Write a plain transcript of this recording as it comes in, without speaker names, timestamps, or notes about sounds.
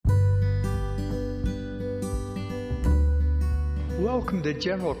Welcome to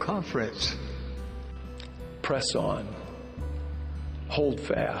General Conference. Press on. Hold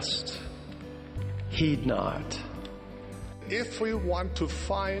fast. Heed not. If we want to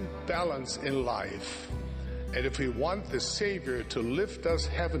find balance in life, and if we want the Savior to lift us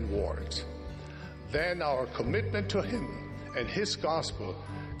heavenward, then our commitment to Him and His gospel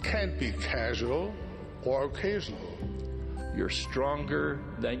can't be casual or occasional. You're stronger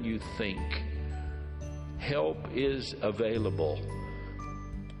than you think. Help is available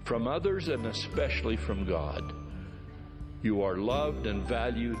from others and especially from God. You are loved and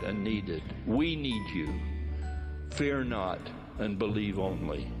valued and needed. We need you. Fear not and believe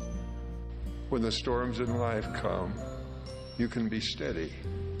only. When the storms in life come, you can be steady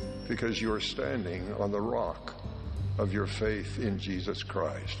because you're standing on the rock of your faith in Jesus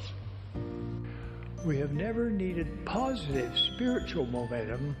Christ. We have never needed positive spiritual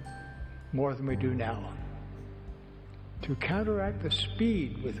momentum more than we do now. To counteract the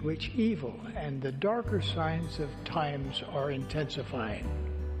speed with which evil and the darker signs of times are intensifying.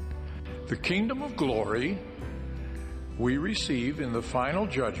 The kingdom of glory we receive in the final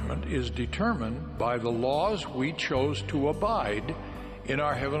judgment is determined by the laws we chose to abide in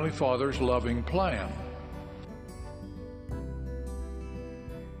our Heavenly Father's loving plan.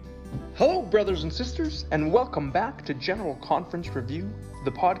 Hello, brothers and sisters, and welcome back to General Conference Review,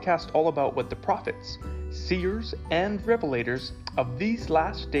 the podcast all about what the prophets, seers, and revelators of these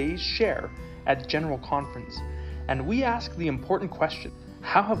last days share at General Conference. And we ask the important question: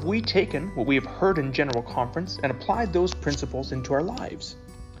 how have we taken what we have heard in General Conference and applied those principles into our lives?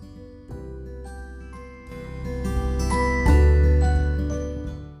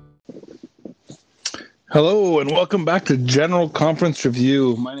 Hello, and welcome back to General Conference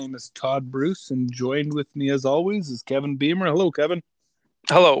Review. My name is Todd Bruce, and joined with me, as always, is Kevin Beamer. Hello, Kevin.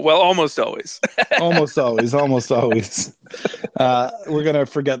 Hello. Well, almost always. Almost always. We're going to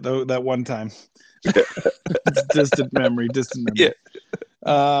forget that one time. It's distant memory.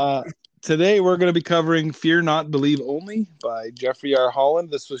 Yeah. Today, we're going to be covering Fear Not, Believe Only by Jeffrey R.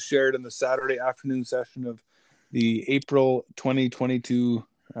 Holland. This was shared in the Saturday afternoon session of the April 2022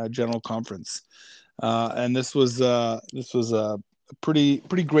 General Conference. And this was a pretty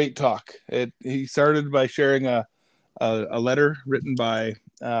great talk. He started by sharing a letter written by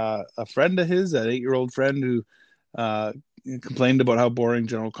a friend of his, an 8-year-old friend who complained about how boring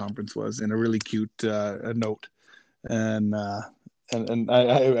General Conference was, in a really cute note. And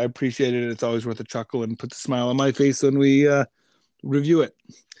I appreciated it. It's always worth a chuckle and puts a smile on my face when we review it.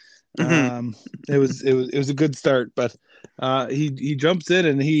 Mm-hmm. It was a good start, but he jumps in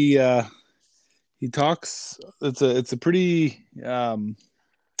and he talks. It's a pretty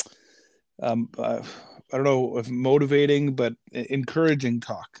I don't know if motivating, but encouraging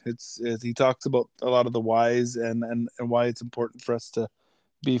talk. He talks about a lot of the whys and why it's important for us to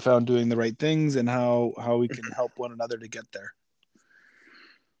be found doing the right things and how we can help one another to get there.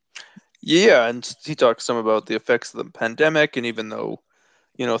 Yeah, and he talks some about the effects of the pandemic, and even though,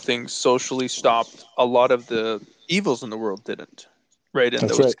 things socially stopped, a lot of the evils in the world didn't, right? And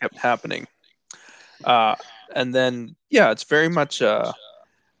those kept happening. And then, it's very much, hey,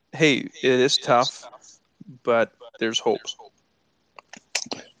 it is tough, but there's hope.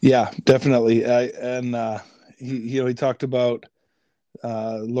 Yeah, definitely. He talked about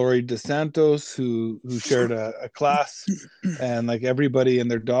Lori DeSantos, who shared a class, and like everybody and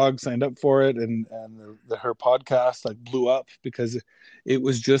their dog signed up for it, and her podcast like blew up because it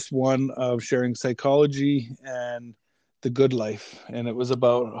was just one of sharing psychology and the good life, and it was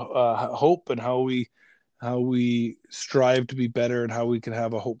about hope and how we strive to be better and how we can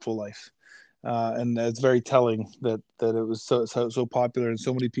have a hopeful life. And it's very telling that it was so popular and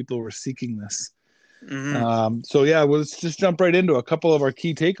so many people were seeking this. Mm-hmm. Let's just jump right into a couple of our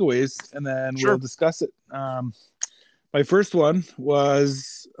key takeaways, and then we'll discuss it. My first one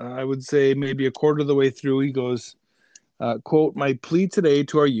was, I would say maybe a quarter of the way through, he goes, quote, "My plea today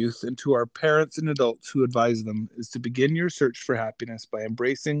to our youth and to our parents and adults who advise them is to begin your search for happiness by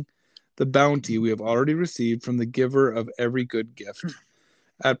embracing the bounty we have already received from the giver of every good gift.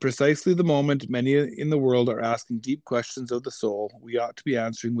 At precisely the moment many in the world are asking deep questions of the soul, we ought to be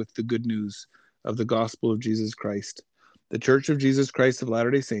answering with the good news of the gospel of Jesus Christ. The Church of Jesus Christ of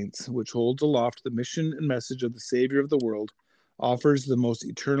Latter-day Saints, which holds aloft the mission and message of the Savior of the world, offers the most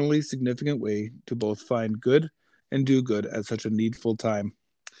eternally significant way to both find good and do good at such a needful time."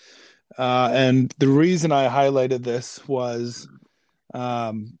 And the reason I highlighted this was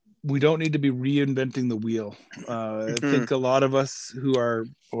we don't need to be reinventing the wheel. I think a lot of us who are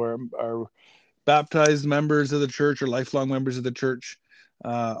baptized members of the church or lifelong members of the church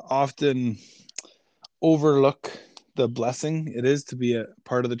often overlook the blessing it is to be a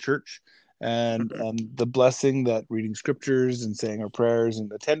part of the church, and the blessing that reading scriptures and saying our prayers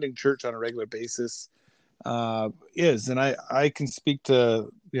and attending church on a regular basis is. And I can speak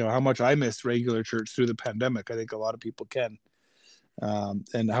to how much I missed regular church through the pandemic. I think a lot of people can,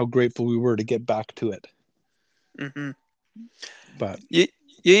 and how grateful we were to get back to it. But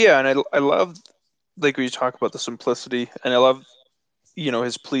yeah, and I love like when you talk about the simplicity, and I love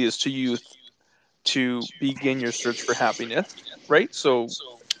his plea is to youth to begin your search for happiness, right? So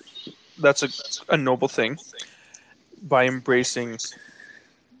that's a noble thing by embracing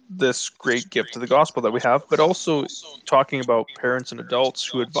this great gift of the gospel that we have, but also talking about parents and adults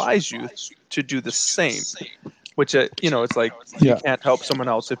who advise you to do the same, which it's like you can't help someone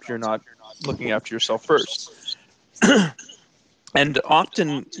else if you're not looking after yourself first. And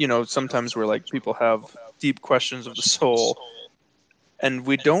often, sometimes we're like, people have deep questions of the soul, and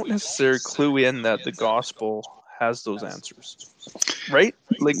we don't necessarily clue in that the gospel has those answers, right?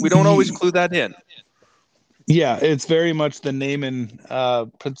 Like we don't always clue that in. Yeah, it's very much the Naaman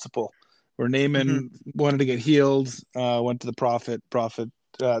principle, where Naaman wanted to get healed, went to the prophet. Prophet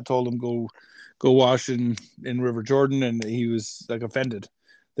told him go wash in River Jordan, and he was like offended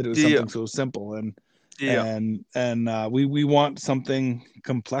that it was something so simple. And we want something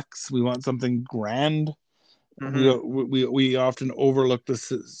complex. We want something grand. We often overlook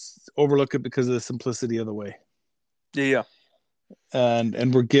it because of the simplicity of the way.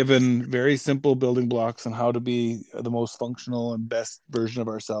 And we're given very simple building blocks on how to be the most functional and best version of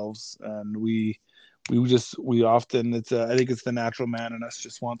ourselves, and we often I think it's the natural man in us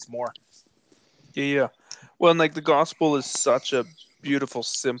just wants more. Well, and like the gospel is such a beautiful,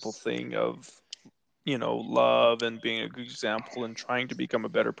 simple thing of love and being a good example and trying to become a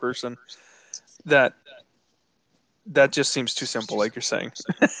better person, that just seems too simple, like you're saying.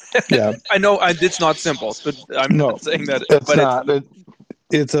 Yeah. I know it's not simple, but I'm not saying that. It's not.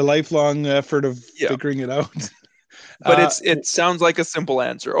 It's a lifelong effort of figuring it out. But it sounds like a simple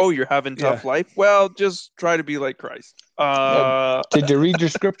answer. Oh, you're having tough life? Well, just try to be like Christ. Did you read your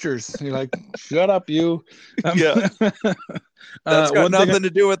scriptures? You're like, shut up, you. That's got nothing to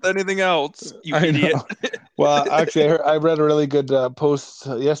do with anything else, you idiot. Well, actually, I read a really good post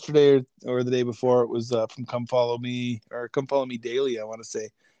yesterday or the day before. It was from Come Follow Me Daily, I want to say.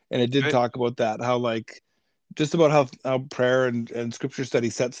 And it did talk about that, how like just about how prayer and scripture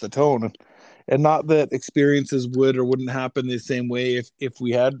study sets the tone. And not that experiences would or wouldn't happen the same way if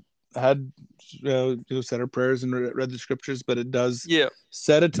we had said our prayers and read the scriptures, but it does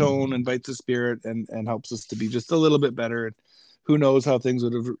set a tone, invites the Spirit, and helps us to be just a little bit better. And who knows how things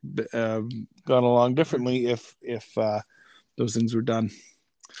would have gone along differently if those things were done.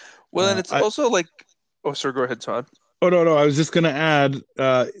 Well, and it's also like, oh, sir, go ahead, Todd. Oh no, I was just going to add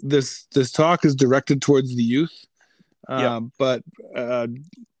this talk is directed towards the youth, but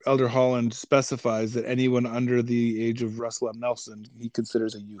Elder Holland specifies that anyone under the age of Russell M. Nelson he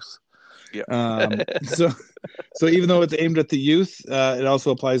considers a youth. So even though it's aimed at the youth, it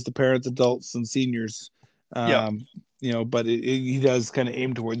also applies to parents, adults, and seniors. But he does kind of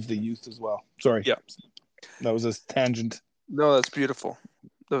aim towards the youth as well. Sorry. That was a tangent. No, that's beautiful.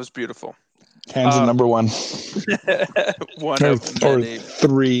 That was beautiful. Tangent number one. One of many. Or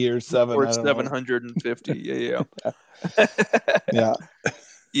 3 or 7. Or 750.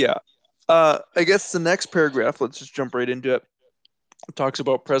 Yeah. I guess the next paragraph, let's just jump right into it. It talks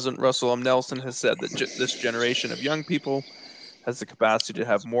about President Russell M. Nelson has said that this generation of young people has the capacity to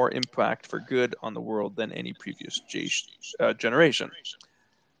have more impact for good on the world than any previous generation.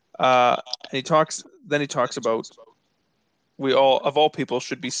 And he talks about we all people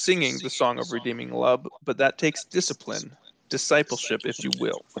should be singing the song of redeeming love, but that takes discipline, discipleship, if you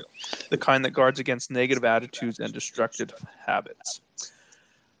will, the kind that guards against negative attitudes and destructive habits.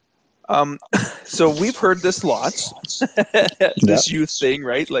 So we've heard this lots, this youth thing,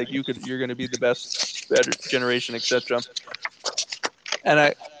 right? Like you're going to be the better generation, etc. And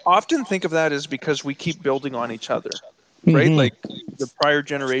I often think of that as because we keep building on each other, right? Like the prior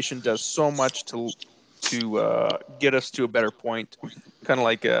generation does so much to get us to a better point. Kind of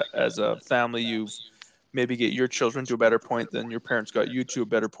like as a family, you maybe get your children to a better point than your parents got you to a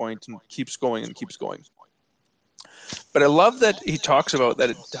better point, and keeps going and keeps going. But I love that he talks about that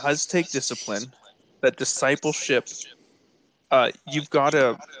it does take discipline, that discipleship, you've got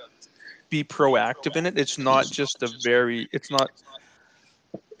to be proactive in it. It's not just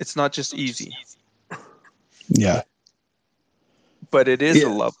it's not just easy. Yeah. But it is a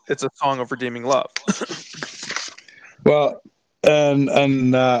love. It's a song of redeeming love. Well, and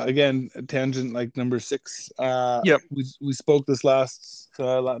again, a tangent like number 6. We spoke this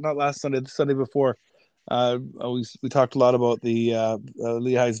not last Sunday, the Sunday before, we talked a lot about the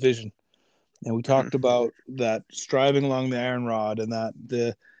Lehi's vision, and we talked about that striving along the iron rod, and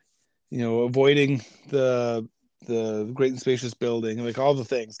that avoiding the great and spacious building, like all the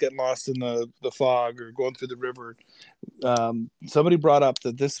things, getting lost in the fog or going through the river. Somebody brought up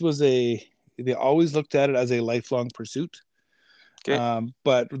that they always looked at it as a lifelong pursuit. Okay.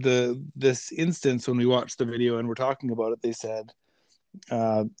 But this instance, when we watched the video and we're talking about it, they said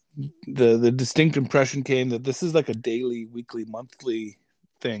the distinct impression came that this is like a daily, weekly, monthly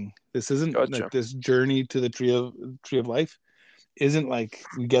thing. This isn't like this journey to the tree of life isn't like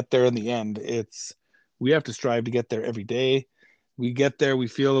we get there in the end. We have to strive to get there every day. We get there, we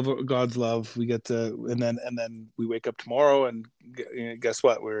feel God's love, we get to, and then we wake up tomorrow, and guess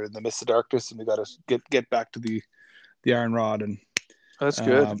what? We're in the midst of darkness, and we got to get back to the iron rod. And that's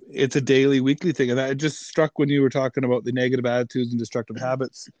good. It's a daily, weekly thing, and that just struck when you were talking about the negative attitudes and destructive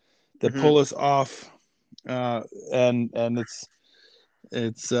habits that pull us off. And it's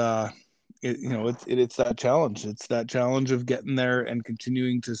that challenge. It's that challenge of getting there and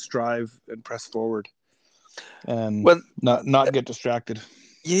continuing to strive and press forward, and not get distracted.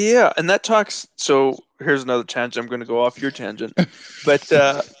 Yeah, and that talks. So here's another tangent. I'm going to go off your tangent,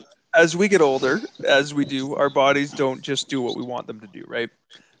 but as we get older, as we do, our bodies don't just do what we want them to do, right?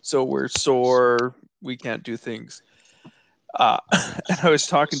 So we're sore, we can't do things. And I was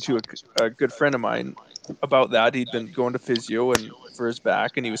talking to a good friend of mine about that. He'd been going to physio and for his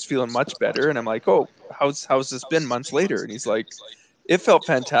back, and he was feeling much better. And I'm like, "Oh, how's this been months later?" And he's like, "It felt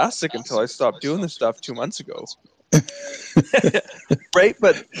fantastic until I stopped doing this stuff 2 months ago." Right?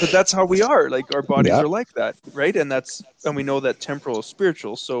 But that's how we are. Like our bodies are like that, right? And we know that temporal is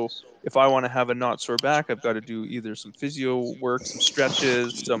spiritual. So if I want to have a not sore back, I've got to do either some physio work, some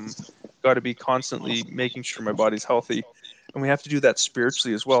stretches, got to be constantly making sure my body's healthy. And we have to do that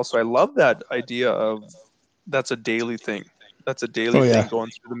spiritually as well. So I love that idea of that's a daily thing. That's a daily thing,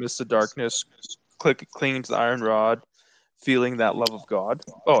 going through the mist of darkness, clinging to the iron rod, feeling that love of God.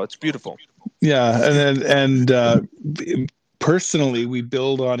 Oh, it's beautiful. Yeah, and personally, we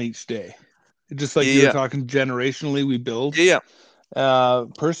build on each day. Just like you were talking generationally, we build. Yeah.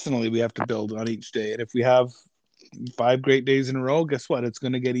 Personally, we have to build on each day. And if we have 5 great days in a row, guess what? It's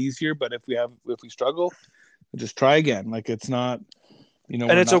going to get easier. But if we struggle, just try again. Like it's not,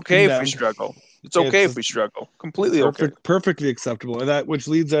 and it's okay if we struggle. It's okay if we struggle. Completely okay. Perfectly acceptable. And that, which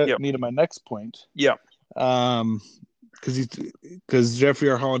leads me to my next point. Yeah. Because Jeffrey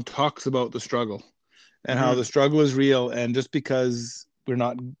R. Holland talks about the struggle and how the struggle is real. And just because we're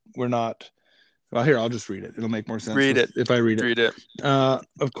not, well, here, I'll just read it. It'll make more sense if I read it. Read it.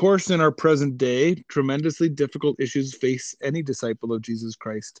 Of course, in our present day, tremendously difficult issues face any disciple of Jesus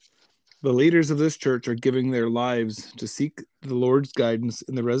Christ. The leaders of this church are giving their lives to seek the Lord's guidance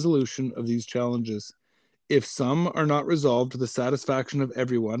in the resolution of these challenges. If some are not resolved to the satisfaction of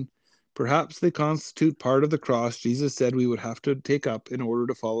everyone, perhaps they constitute part of the cross Jesus said we would have to take up in order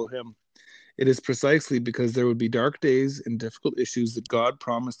to follow him. It is precisely because there would be dark days and difficult issues that God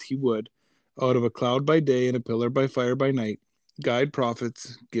promised he would, out of a cloud by day and a pillar by fire by night, guide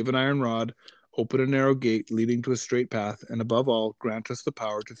prophets, give an iron rod, open a narrow gate leading to a straight path, and above all, grant us the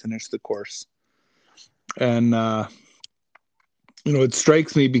power to finish the course. And, it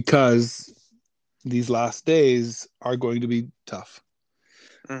strikes me because these last days are going to be tough.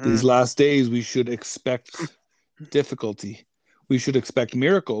 These last days, we should expect difficulty. We should expect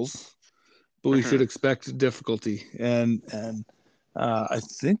miracles, but we should expect difficulty. And I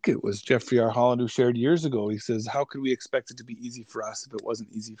think it was Jeffrey R. Holland who shared years ago. He says, "How could we expect it to be easy for us if it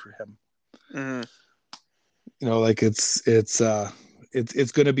wasn't easy for him?" Like it's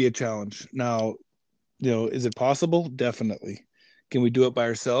going to be a challenge. Now, is it possible? Definitely. Can we do it by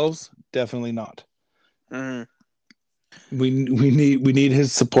ourselves? Definitely not. We need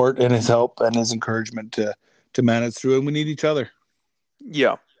his support and his help and his encouragement to manage through, and we need each other.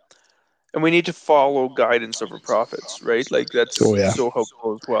 Yeah. And we need to follow guidance of our prophets, right? Like that's so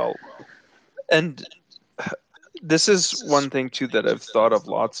helpful as well. And this is one thing too that I've thought of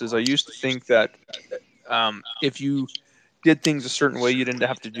lots is I used to think that if you did things a certain way, you didn't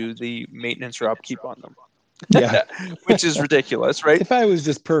have to do the maintenance or upkeep on them. Yeah. Which is ridiculous, right? If I was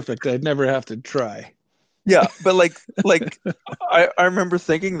just perfect, I'd never have to try. Yeah, but like I remember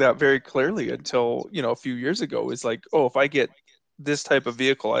thinking that very clearly until, a few years ago is like, oh, if I get this type of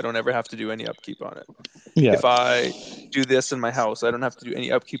vehicle, I don't ever have to do any upkeep on it. Yeah. If I do this in my house, I don't have to do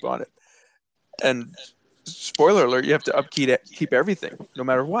any upkeep on it. And spoiler alert, you have to keep everything, no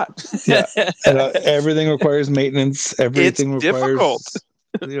matter what. Yeah. And, everything requires maintenance. Everything it's requires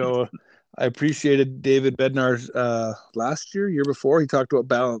difficult. I appreciated David Bednar's year before. He talked about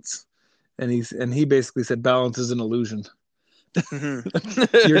balance. and he basically said balance is an illusion.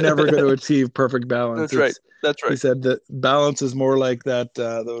 Mm-hmm. You're never going to achieve perfect balance. That's right. He said that balance is more like that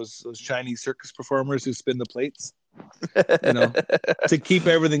those Chinese circus performers who spin the plates. To keep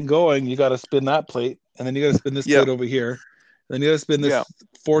everything going, you got to spin that plate, and then you got to spin this plate over here, and then you got to spin this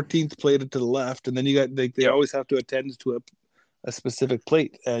 14th plate to the left, and then you got they always have to attend to a specific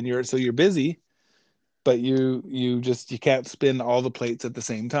plate, and you're busy, but you can't spin all the plates at the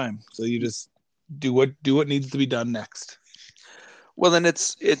same time. So you just do what needs to be done next. Well, then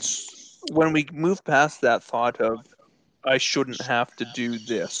it's when we move past that thought of I shouldn't have to do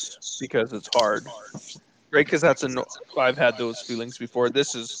this because it's hard, right? Because I've had those feelings before.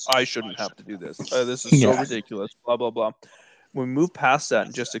 I shouldn't have to do this. This is so ridiculous. Blah blah blah. When we move past that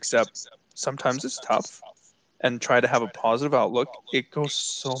and just accept sometimes it's tough and try to have a positive outlook, it goes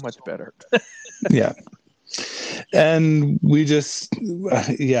so much better. Yeah. And we just,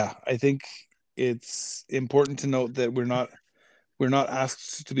 I think it's important to note that we're not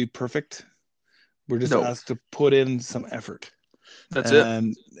asked to be perfect. We're just asked to put in some effort. That's it.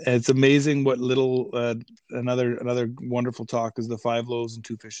 And it's amazing what little, another wonderful talk is the 5 loaves and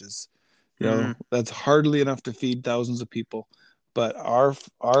 2 fishes. That's hardly enough to feed thousands of people, but our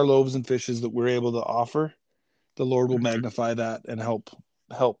loaves and fishes that we're able to offer, the Lord will magnify that and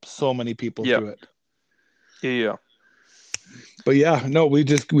help so many people through it. Yeah. But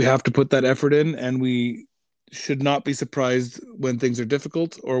we have to put that effort in, and we should not be surprised when things are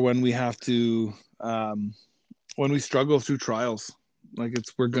difficult or when we have to, when we struggle through trials, like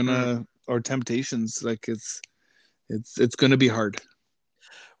or temptations, like it's going to be hard.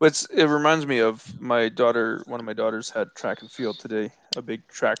 It reminds me of my daughter. One of my daughters had track and field today, a big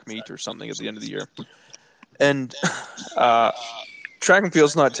track meet or something at the end of the year. And track and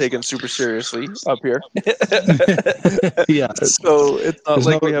field's not taken super seriously up here. Yeah. So it's not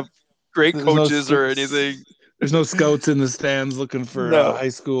like we have great coaches or anything. There's no scouts in the stands looking for high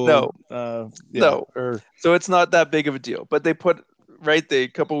school. No. So it's not that big of a deal. But they a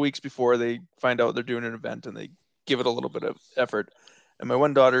couple weeks before they find out they're doing an event and they give it a little bit of effort. And my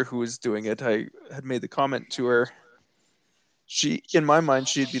one daughter who was doing it, I had made the comment to her. In my mind,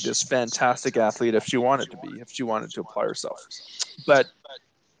 she'd be this fantastic athlete if she wanted to apply herself. But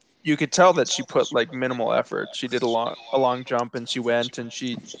you could tell that she put like minimal effort. She did a long jump and she went and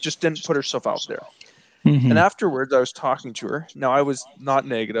she just didn't put herself out there. Mm-hmm. And afterwards, I was talking to her. Now, I was not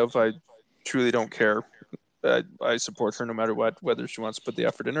negative. I truly don't care. I support her no matter what, whether she wants to put the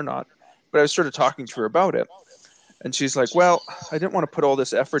effort in or not. But I was sort of talking to her about it. And she's like, well, I didn't want to put all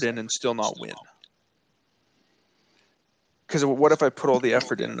this effort in and still not win. Because what if I put all the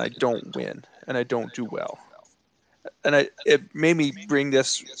effort in and I don't win and I don't do well? And it made me bring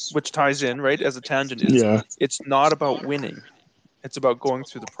this, which ties in, right, as a tangent, it's not about winning. It's about going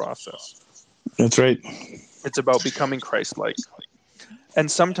through the process. That's right. It's about becoming Christ-like.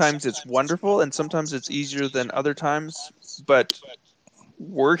 And sometimes it's wonderful and sometimes it's easier than other times, but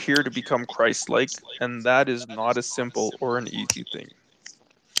we're here to become Christ-like, and that is not a simple or an easy thing.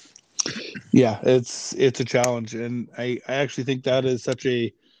 Yeah, it's a challenge, and I actually think that is such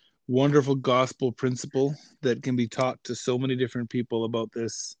a wonderful gospel principle that can be taught to so many different people about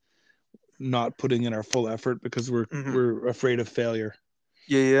this, not putting in our full effort because we're afraid of failure.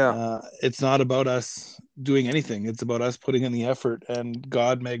 Yeah. It's not about us doing anything. It's about us putting in the effort and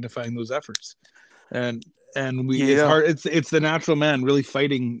God magnifying those efforts. And it's hard. It's the natural man really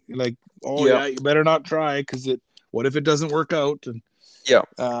fighting, like, you better not try because what if it doesn't work out? And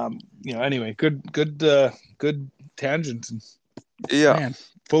anyway, good tangents. Man,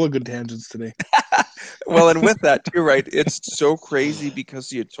 full of good tangents today. Well, and with that too, right? It's so crazy because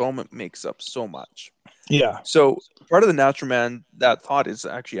the atonement makes up so much. Yeah. So part of the natural man, that thought is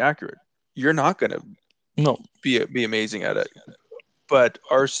actually accurate. You're not going to be amazing at it. But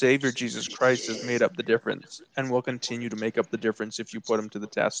our Savior, Jesus Christ, has made up the difference and will continue to make up the difference if you put him to the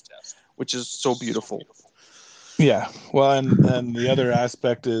test, which is so beautiful. Yeah. Well, and the other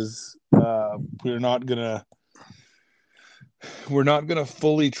aspect is we're not gonna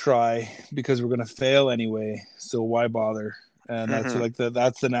fully try because we're gonna fail anyway. So why bother? And that's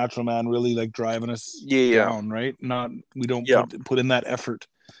that's the natural man really like driving us down, right? We don't put in that effort,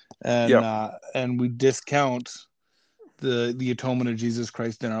 and we discount the atonement of Jesus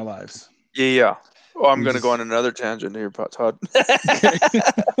Christ in our lives. Yeah. Oh, I'm going to go on another tangent here, Todd.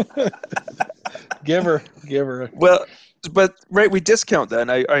 Give her. Well, but right, we discount that,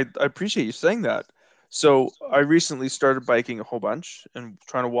 and I appreciate you saying that. So I recently started biking a whole bunch and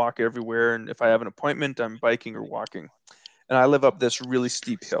trying to walk everywhere, and if I have an appointment, I'm biking or walking. And I live up this really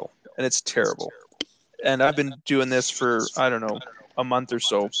steep hill, and it's terrible. And I've been doing this for, I don't know, a month or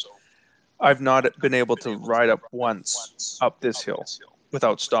so. I've not been able to ride up once up this hill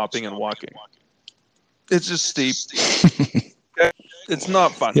without stopping and walking. It's just steep. It's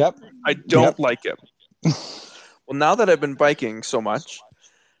not fun. Yep. I don't like it. Well, now that I've been biking so much,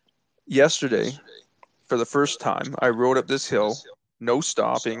 yesterday, for the first time, I rode up this hill, no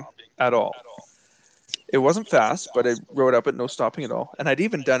stopping at all. It wasn't fast, but I rode up it, no stopping at all. And I'd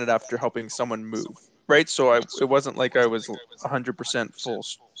even done it after helping someone move, right? So it wasn't like I was 100% full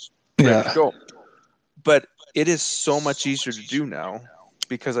ready to go. But it is so much easier to do now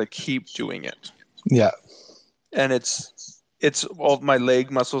because I keep doing it. Yeah. And it's all my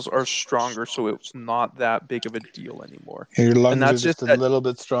leg muscles are stronger, so it's not that big of a deal anymore. Your lungs and that's are just a little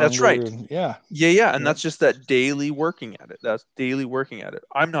bit stronger. That's right. And, yeah. And that's just that daily working at it. That's daily working at it.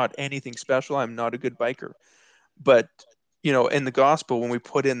 I'm not anything special. I'm not a good biker. But, in the gospel, when we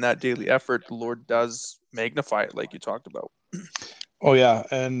put in that daily effort, the Lord does magnify it, like you talked about. Oh, yeah.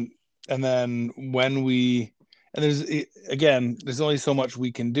 And then when there's only so much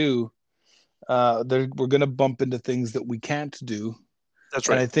we can do. We're going to bump into things that we can't do. That's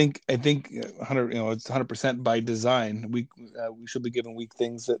right. And I think 100, it's 100% by design. We should be given weak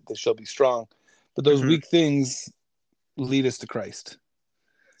things that they shall be strong, but those weak things lead us to Christ.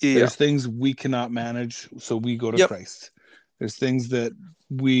 Yeah. There's things we cannot manage, so we go to Christ. There's things that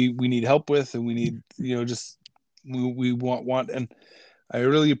we need help with, and we need, we want. And I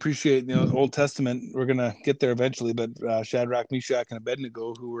really appreciate, Old Testament. We're gonna get there eventually, but Shadrach, Meshach, and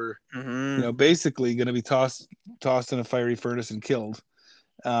Abednego, who were, basically going to be tossed in a fiery furnace and killed.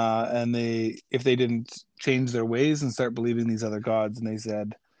 And if they didn't change their ways and start believing these other gods, and they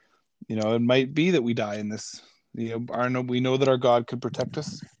said, it might be that we die in this. We know that our God could protect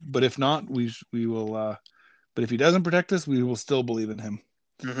us, but if not, we will. But if He doesn't protect us, we will still believe in Him.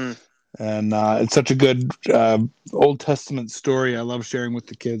 Mm-hmm. And it's such a good Old Testament story. I love sharing with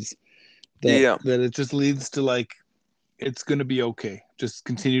the kids. That it just leads to it's going to be okay. Just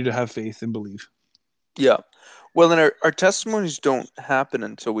continue to have faith and believe. Yeah. Well, then our testimonies don't happen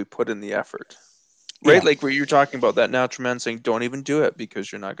until we put in the effort, right? Yeah. Like where you're talking about that natural man saying, "Don't even do it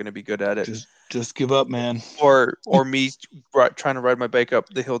because you're not going to be good at it. Just give up, man." Or me trying to ride my bike up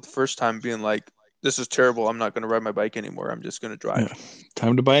the hill the first time, being like, "This is terrible. I'm not going to ride my bike anymore. I'm just going to drive." Yeah.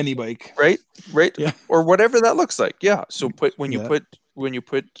 Time to buy an e-bike, right? Yeah. Or whatever that looks like. Yeah. So when you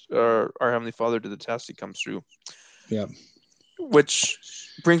put our Heavenly Father to the test, He comes through. Yeah. Which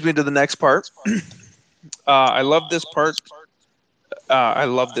brings me to the next part. I love this part. I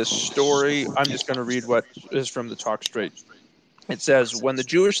love this story. I'm just going to read what is from the Talk Straight. It says, when the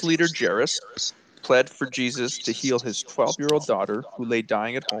Jewish leader Jairus pled for Jesus to heal his 12-year-old daughter who lay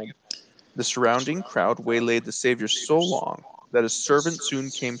dying at home, the surrounding crowd waylaid the Savior so long that his servant soon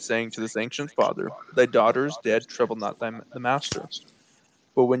came saying to this ancient father, "Thy daughter is dead, trouble not the master."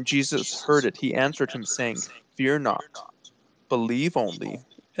 But when Jesus heard it, he answered him, saying, "Fear not, believe only,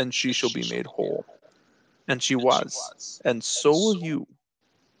 and she shall be made whole." And she was, and so will you.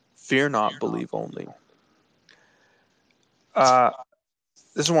 Fear not, believe only.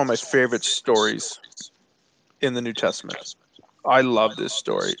 This is one of my favorite stories in the New Testament. I love this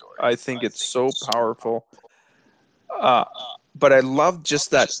story. I think it's so powerful. But I love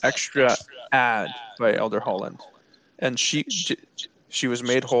just that extra ad by Elder Holland. And she was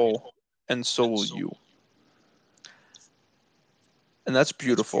made whole, and so will you. And that's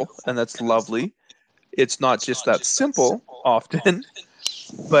beautiful, and that's lovely. It's not just that simple often,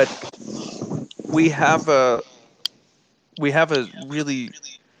 but we have a really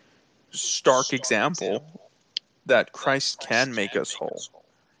stark example that Christ can make us whole,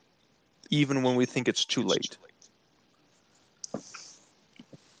 even when we think it's too late.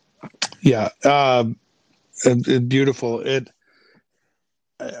 Yeah, beautiful.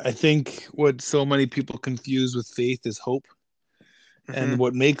 I think what so many people confuse with faith is hope. And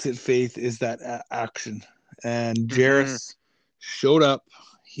what makes it faith is that action. And Jairus showed up.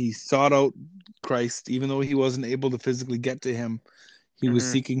 He sought out Christ, even though he wasn't able to physically get to him. He was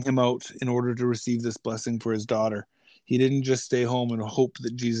seeking him out in order to receive this blessing for his daughter. He didn't just stay home and hope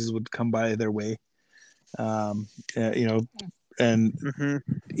that Jesus would come by their way. And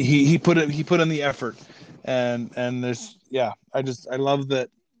he put in the effort. And there's I love that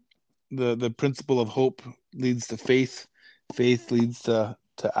the principle of hope leads to faith. Faith leads to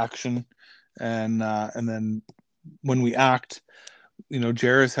action, and then when we act,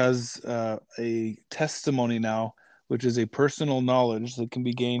 Jairus has a testimony now, which is a personal knowledge that can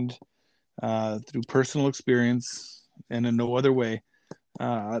be gained through personal experience and in no other way,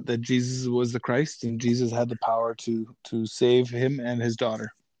 that Jesus was the Christ and Jesus had the power to save him and his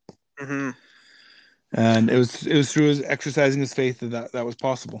daughter. And it was through his exercising his faith that was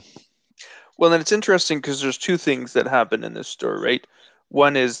possible. Well, then it's interesting because there's two things that happen in this story, right?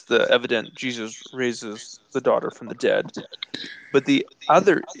 One is the evident Jesus raises the daughter from the dead, but the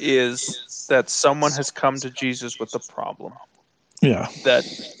other is that someone has come to Jesus with a problem Yeah. that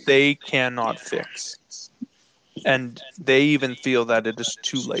they cannot fix. And they even feel that it is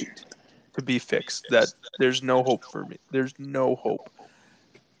too late to be fixed, that there's no hope for me. There's no hope.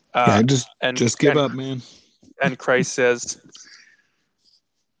 Yeah, And just give up, man. And Christ says,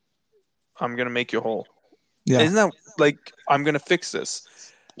 I'm going to make you whole. Yeah. Isn't that like, I'm going to fix this?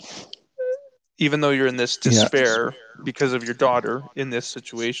 Even though you're in this despair because of your daughter in this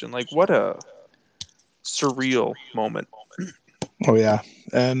situation. Like, what a surreal moment. Oh yeah.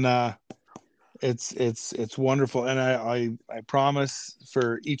 And it's wonderful. And I promise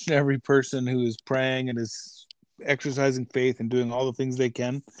for each and every person who is praying and is exercising faith and doing all the things they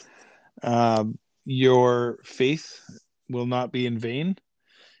can, your faith will not be in vain.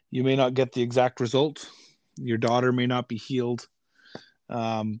 You may not get the exact result. Your daughter may not be healed.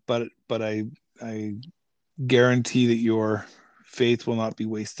 But I guarantee that your faith will not be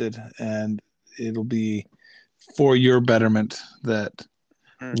wasted, and it'll be for your betterment, that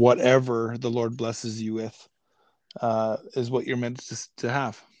whatever the Lord blesses you with is what you're meant to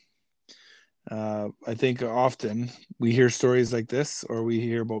have. I think often we hear stories like this, or we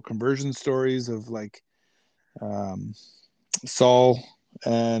hear about conversion stories of like Saul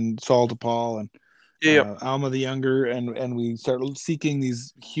to Paul and Alma the Younger, and we start seeking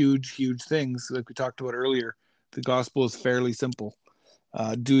these huge things like we talked about earlier. The gospel is fairly simple.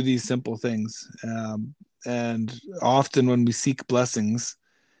 Do these simple things, and often when we seek blessings,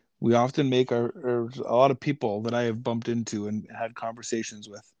 we often make a lot of people that I have bumped into and had conversations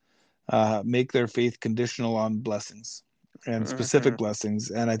with make their faith conditional on blessings and specific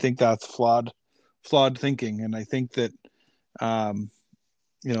blessings, and I think that's flawed thinking. And I think that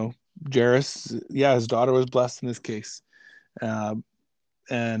Jairus, his daughter was blessed in this case, but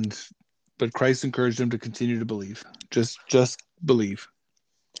Christ encouraged him to continue to believe. Just believe,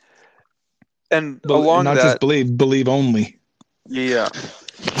 and along not that, just believe only. Yeah.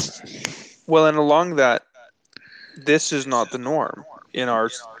 Well, and along that, this is not the norm in our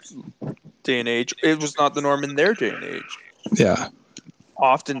day and age. It was not the norm in their day and age. Yeah.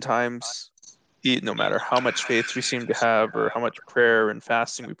 Oftentimes, no matter how much faith we seem to have or how much prayer and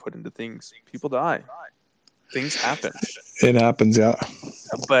fasting we put into things, people die. Things happen. It happens, yeah.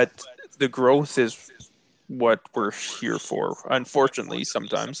 But the growth is what we're here for. Unfortunately,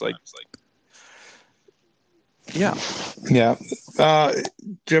 sometimes, yeah.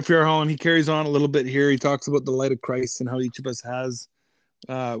 Jeffrey R. Holland, he carries on a little bit here. He talks about the light of Christ and how each of us has.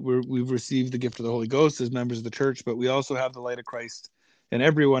 We've received the gift of the Holy Ghost as members of the church, but we also have the light of Christ, and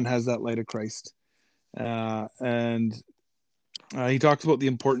everyone has that light of Christ. And he talks about the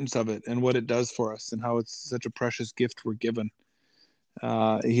importance of it and what it does for us and how it's such a precious gift we're given.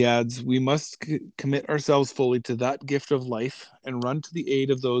 He adds, we must commit ourselves fully to that gift of life and run to the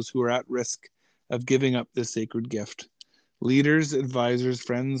aid of those who are at risk of giving up this sacred gift. Leaders, advisors,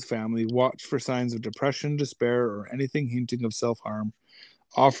 friends, family, watch for signs of depression, despair, or anything hinting of self-harm.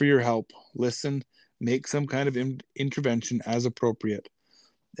 Offer your help, listen, make some kind of intervention as appropriate.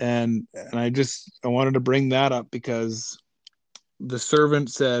 And I wanted to bring that up because the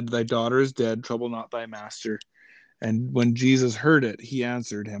servant said, thy daughter is dead, trouble not thy master. And when Jesus heard it, he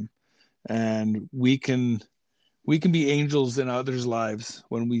answered him. And we can be angels in others' lives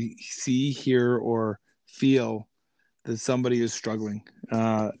when we see, hear, or feel that somebody is struggling.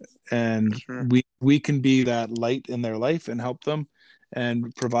 And we can be that light in their life and help them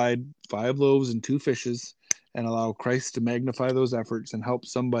and provide 5 loaves and 2 fishes and allow Christ to magnify those efforts and help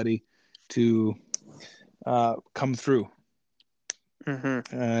somebody to come through.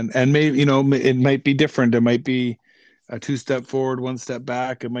 And maybe, it might be different. It might be a 2-step forward, 1 step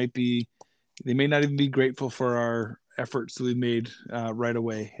back. It might be, they may not even be grateful for our efforts that we made right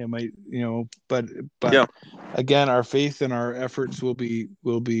away. It might, but again, our faith and our efforts will be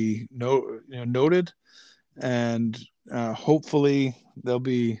noted, and hopefully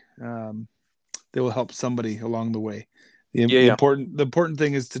they will help somebody along the way. The important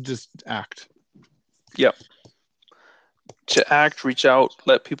thing is to just act. Yep. To act, reach out,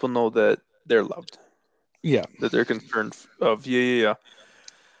 let people know that they're loved. Yeah. That they're concerned of.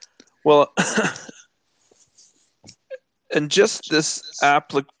 Well, and just this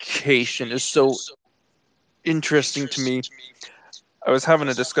application is so interesting to me. I was having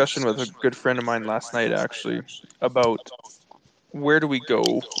a discussion with a good friend of mine last night, actually, about where do we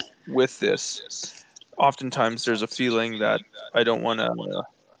go with this. Oftentimes there's a feeling that I don't want to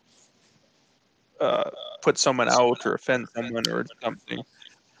put someone out or offend someone or something.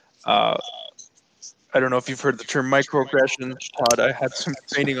 I don't know if you've heard the term microaggressions, Todd. I had some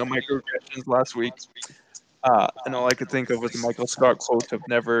training on microaggressions last week. And all I could think of was the Michael Scott quote of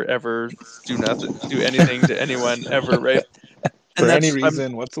never ever do anything to anyone ever, right? And For any that's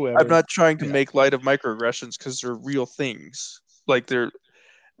reason I'm whatsoever. not trying to Yeah. make light of microaggressions because they're real things. Like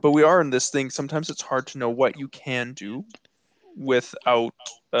but we are in this thing. Sometimes it's hard to know what you can do without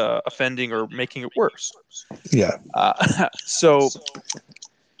offending or making it worse. Yeah. So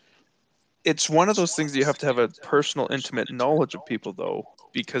it's one of those things that you have to have a personal, intimate knowledge of people, though,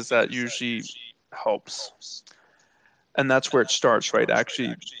 because that usually helps. And that's where it starts, right?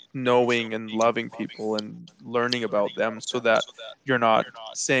 Actually knowing and loving people and learning about them so that you're not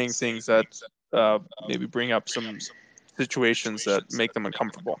saying things that maybe bring up some situations that make them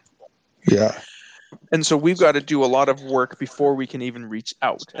uncomfortable. Yeah. And so we've got to do a lot of work before we can even reach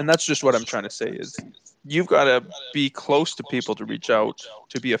out. And that's just what I'm trying to say is you've got to be close to people to reach out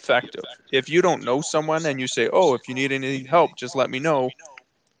to be effective. If you don't know someone and you say, oh, if you need any help, just let me know,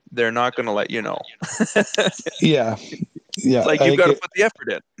 they're not going to let you know. Yeah. Yeah. Like you've got to put the effort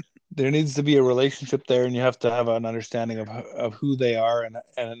in. There needs to be a relationship there, and you have to have an understanding of who they are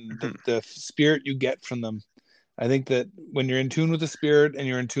and the spirit you get from them. I think that when you're in tune with the spirit and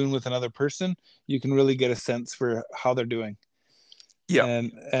you're in tune with another person, you can really get a sense for how they're doing. Yeah.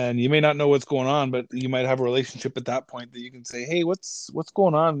 And you may not know what's going on, but you might have a relationship at that point that you can say, hey, what's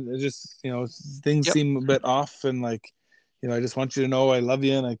going on? It just, things seem a bit off, and like, I just want you to know I love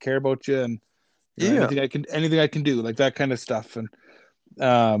you and I care about you, and anything I can do, like that kind of stuff. And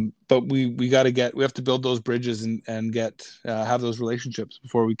but we have to build those bridges and get have those relationships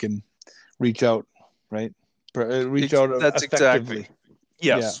before we can reach out, right? Reach out That's effectively. Exactly.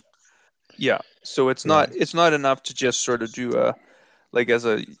 Yes. Yeah. So it's not enough to just sort of do a, like as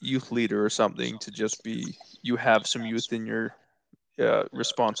a youth leader or something, to just be, you have some youth in your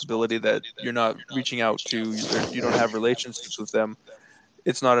responsibility that you're not reaching out to, you don't have relationships with them.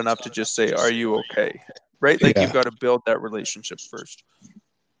 It's not enough to just say, are you okay? Right? Like you've got to build that relationship first.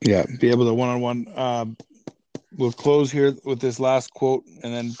 Yeah. Be able to one-on-one. We'll close here with this last quote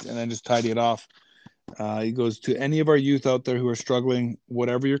and then just tidy it off. He goes, to any of our youth out there who are struggling,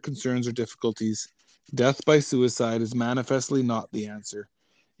 whatever your concerns or difficulties, death by suicide is manifestly not the answer.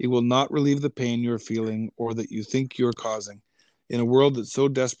 It will not relieve the pain you are feeling or that you think you are causing. In a world that so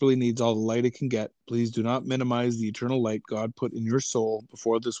desperately needs all the light it can get, please do not minimize the eternal light God put in your soul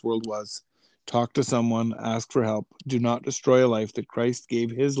before this world was. Talk to someone, ask for help. Do not destroy a life that Christ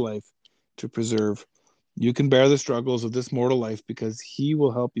gave his life to preserve. You can bear the struggles of this mortal life because he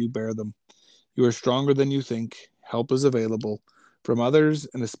will help you bear them. You are stronger than you think. Help is available from others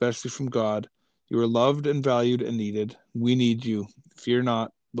and especially from God. You are loved and valued and needed. We need you. Fear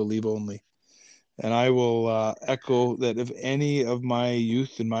not, believe only. And I will echo that if any of my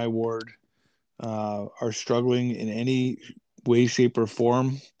youth in my ward are struggling in any way, shape, or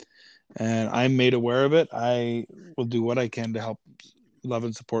form, and I'm made aware of it, I will do what I can to help love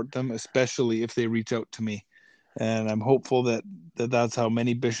and support them, especially if they reach out to me. And I'm hopeful that that's how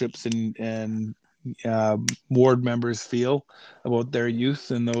many bishops and ward members feel about their youth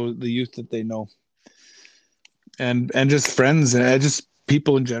and the youth that they know, and just friends and just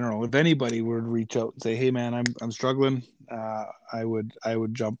people in general. If anybody were to reach out and say, "Hey, man, I'm struggling," I would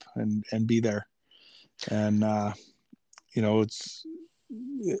jump and be there. And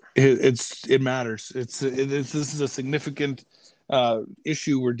it matters. This is a significant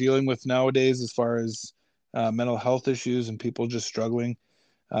issue we're dealing with nowadays as far as mental health issues and people just struggling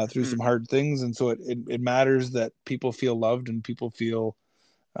through some hard things. And so it matters that people feel loved and people feel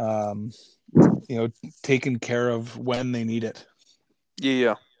taken care of when they need it.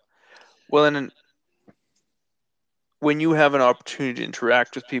 Yeah. Well, and when you have an opportunity to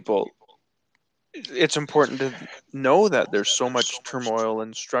interact with people, it's important to know that there's so much turmoil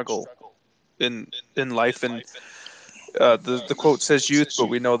and struggle in life. And the quote says youth, but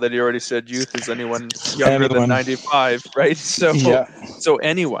we know that he already said youth is anyone younger than 95, right? So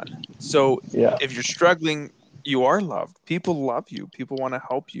anyone. So if you're struggling, you are loved. People love you. People want to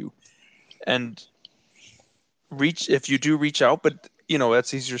help you. And if you do reach out, but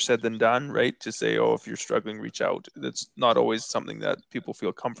that's easier said than done, right? To say, oh, if you're struggling, reach out. That's not always something that people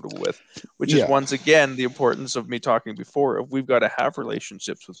feel comfortable with, which is once again the importance of me talking before of we've got to have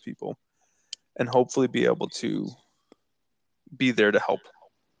relationships with people and hopefully be able to be there to help.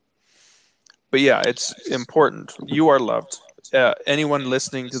 But yeah, it's important. You are loved. Anyone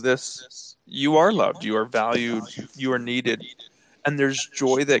listening to this, you are loved. You are valued. You are needed. And there's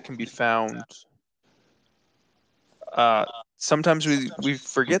joy that can be found. Sometimes we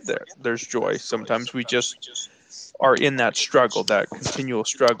forget there's joy. Sometimes we just are in that struggle, that continual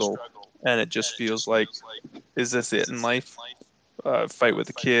struggle, and it just feels like, is this it in life? Fight with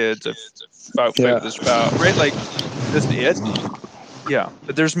the kids, fight with the spouse, right? Like, is this it? Yeah,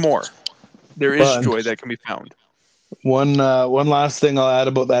 but there's more. There is joy that can be found. One last thing I'll add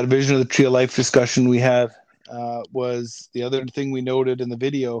about that vision of the tree of life discussion we had was the other thing we noted in the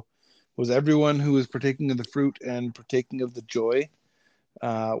video was everyone who was partaking of the fruit and partaking of the joy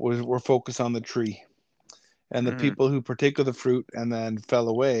were focused on the tree, and the people who partake of the fruit and then fell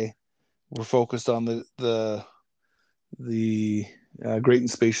away were focused on the great and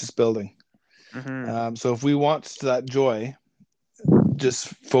spacious building. So if we want that joy, just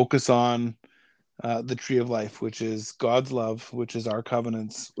focus on the tree of life, which is God's love, which is our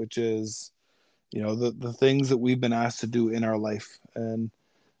covenants, which is, the things that we've been asked to do in our life. And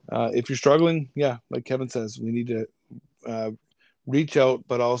if you're struggling, like Kevin says, we need to reach out,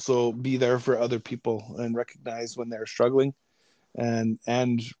 but also be there for other people and recognize when they're struggling,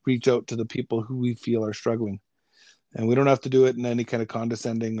 and reach out to the people who we feel are struggling. And we don't have to do it in any kind of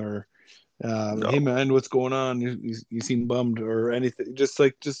condescending or hey man, what's going on? You seem bummed or anything. Just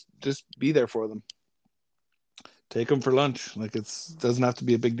be there for them. Take them for lunch. Like, doesn't have to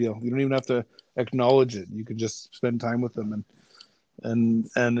be a big deal. You don't even have to acknowledge it. You can just spend time with them, and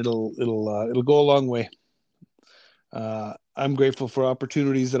it'll go a long way. I'm grateful for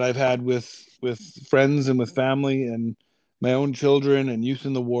opportunities that I've had with friends and with family and my own children and youth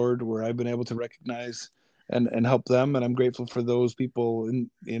in the ward, where I've been able to recognize and help them. And I'm grateful for those people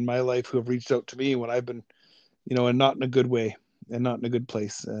in my life who have reached out to me when I've been, and not in a good way and not in a good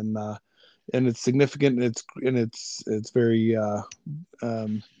place. And it's significant. And it's very,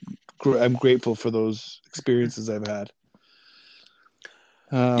 I'm grateful for those experiences I've had.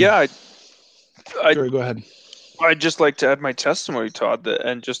 Sorry, go ahead. I'd just like to add my testimony, Todd,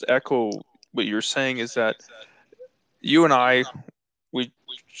 and just echo what you're saying, is that you and I, we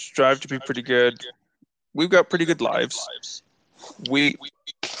strive to be pretty good. We've got pretty good lives.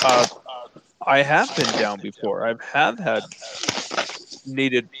 I have been down before. I have had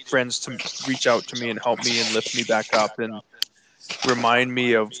needed friends to reach out to me and help me and lift me back up and remind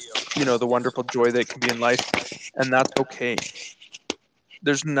me of, the wonderful joy that can be in life. And that's okay.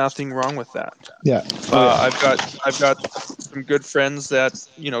 There's nothing wrong with that. Yeah. I've got some good friends that,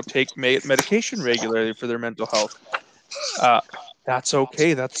 take medication regularly for their mental health. That's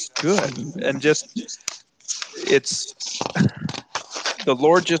okay. That's good. And the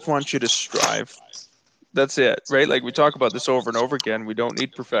Lord just wants you to strive. That's it, right? Like, we talk about this over and over again. We don't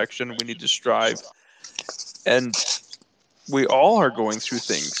need perfection. We need to strive. And we all are going through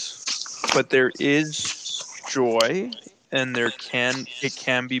things, but there is joy, and it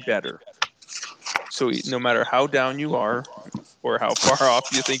can be better. So no matter how down you are or how far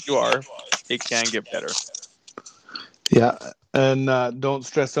off you think you are, it can get better. Yeah. And don't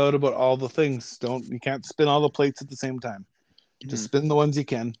stress out about all the things. You can't spin all the plates at the same time. Just spin the ones you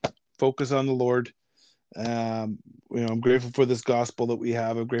can. Focus on the Lord. I'm grateful for this gospel that we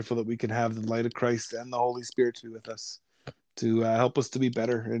have. I'm grateful that we can have the light of Christ and the Holy Spirit to be with us, to help us to be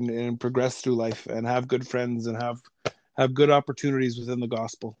better and progress through life, and have good friends and have good opportunities within the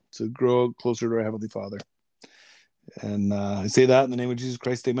gospel to grow closer to our Heavenly Father. And I say that in the name of Jesus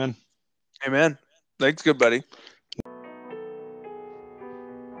Christ. Amen. Amen. Thanks, good buddy.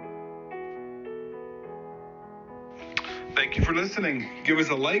 Thank you for listening. Give us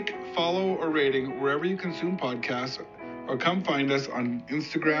a like, follow, or rating wherever you consume podcasts, or come find us on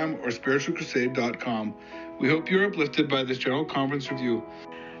Instagram or spiritualcrusade.com. We hope you're uplifted by this General Conference review.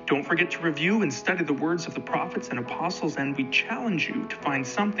 Don't forget to review and study the words of the prophets and apostles, and we challenge you to find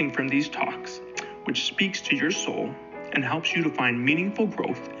something from these talks which speaks to your soul and helps you to find meaningful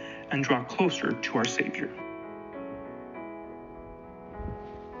growth and draw closer to our Savior.